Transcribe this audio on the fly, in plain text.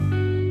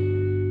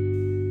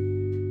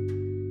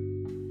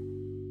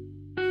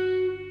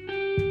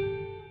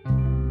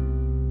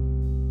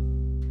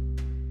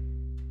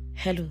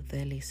Hello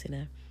there,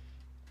 listener.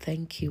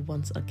 Thank you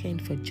once again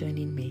for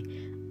joining me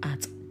at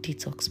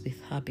Detox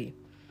with Habi.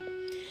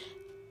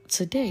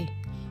 Today,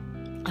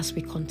 as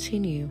we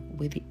continue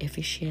with the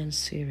Ephesians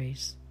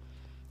series,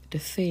 the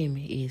theme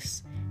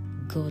is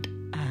God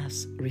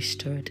has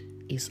restored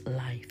His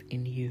life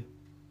in you.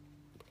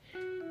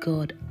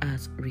 God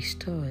has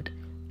restored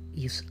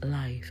His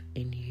life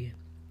in you.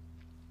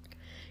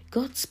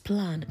 God's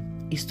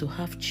plan is to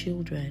have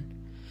children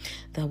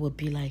that will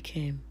be like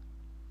Him.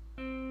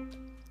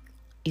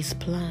 His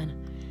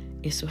plan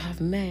is to have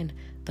men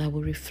that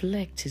will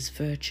reflect His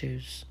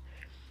virtues,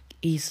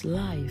 His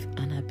life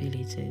and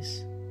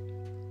abilities.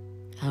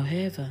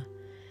 However,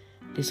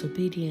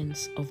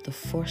 disobedience of the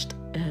first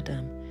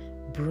Adam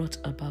brought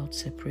about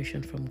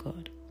separation from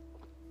God.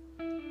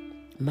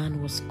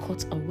 Man was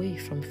cut away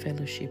from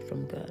fellowship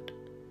from God.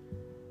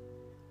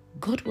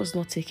 God was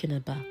not taken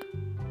aback.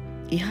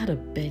 He had a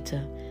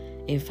better,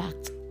 in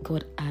fact,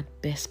 God had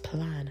best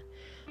plan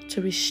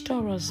to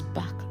restore us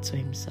back to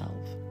Himself.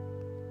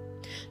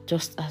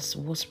 Just as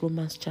was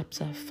Romans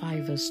chapter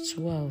 5 verse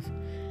 12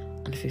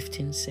 and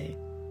 15 say,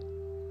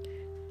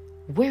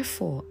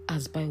 "Wherefore,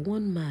 as by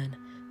one man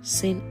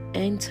sin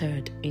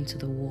entered into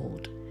the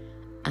world,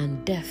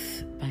 and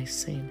death by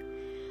sin,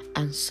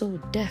 and so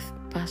death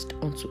passed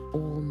unto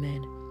all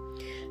men,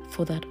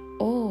 for that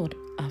all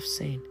have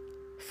sinned,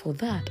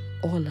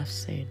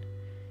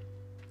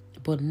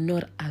 but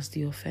not as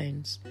the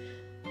offense,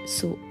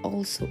 so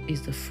also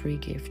is the free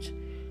gift.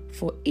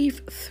 For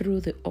if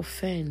through the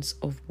offense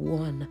of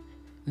one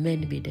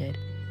men be dead,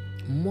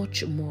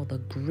 much more the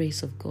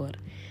grace of God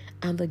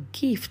and the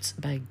gifts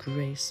by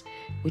grace,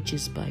 which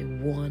is by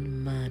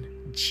one man,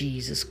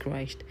 Jesus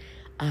Christ,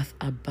 hath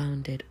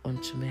abounded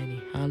unto many."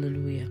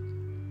 Hallelujah.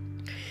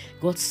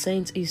 God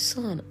sent His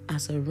Son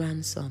as a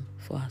ransom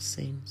for our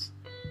sins,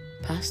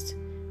 past,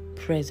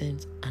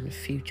 present, and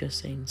future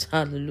sins.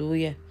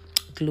 Hallelujah.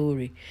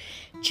 Glory.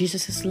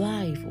 Jesus'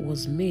 life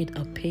was made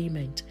a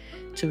payment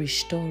to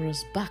restore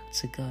us back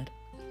to God.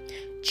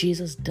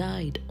 Jesus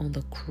died on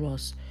the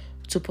cross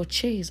to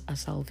purchase our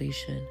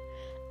salvation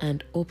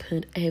and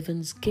opened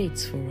heaven's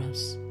gates for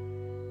us.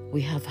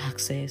 We have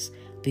access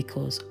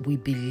because we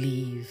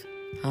believe.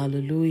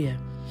 Hallelujah.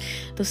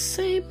 The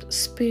same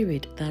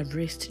Spirit that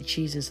raised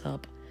Jesus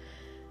up,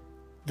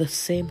 the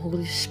same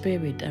Holy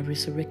Spirit that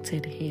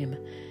resurrected Him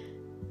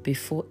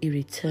before He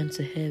returned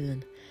to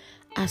heaven,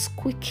 has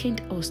quickened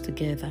us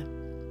together,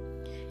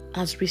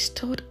 has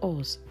restored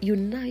us,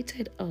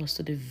 united us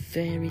to the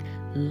very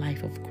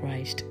life of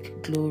Christ.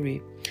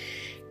 Glory.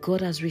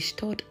 God has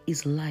restored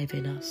His life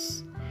in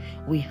us.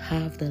 We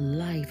have the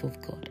life of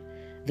God.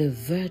 The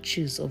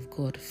virtues of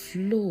God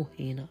flow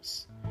in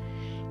us.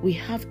 We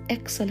have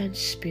excellent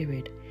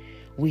spirit.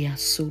 We are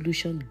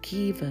solution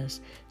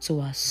givers to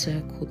our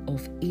circle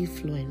of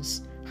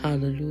influence.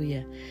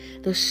 Hallelujah.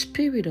 The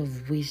spirit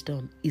of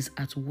wisdom is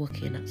at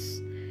work in us.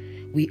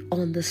 We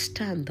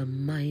understand the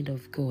mind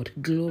of God.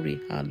 Glory.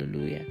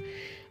 Hallelujah.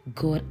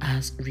 God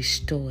has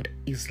restored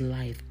His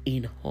life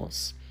in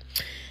us.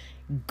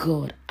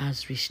 God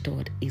has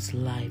restored His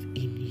life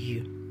in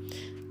you.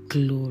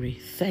 Glory.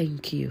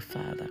 Thank you,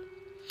 Father.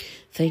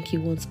 Thank you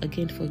once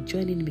again for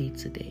joining me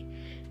today.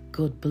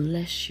 God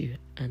bless you,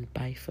 and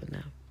bye for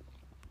now.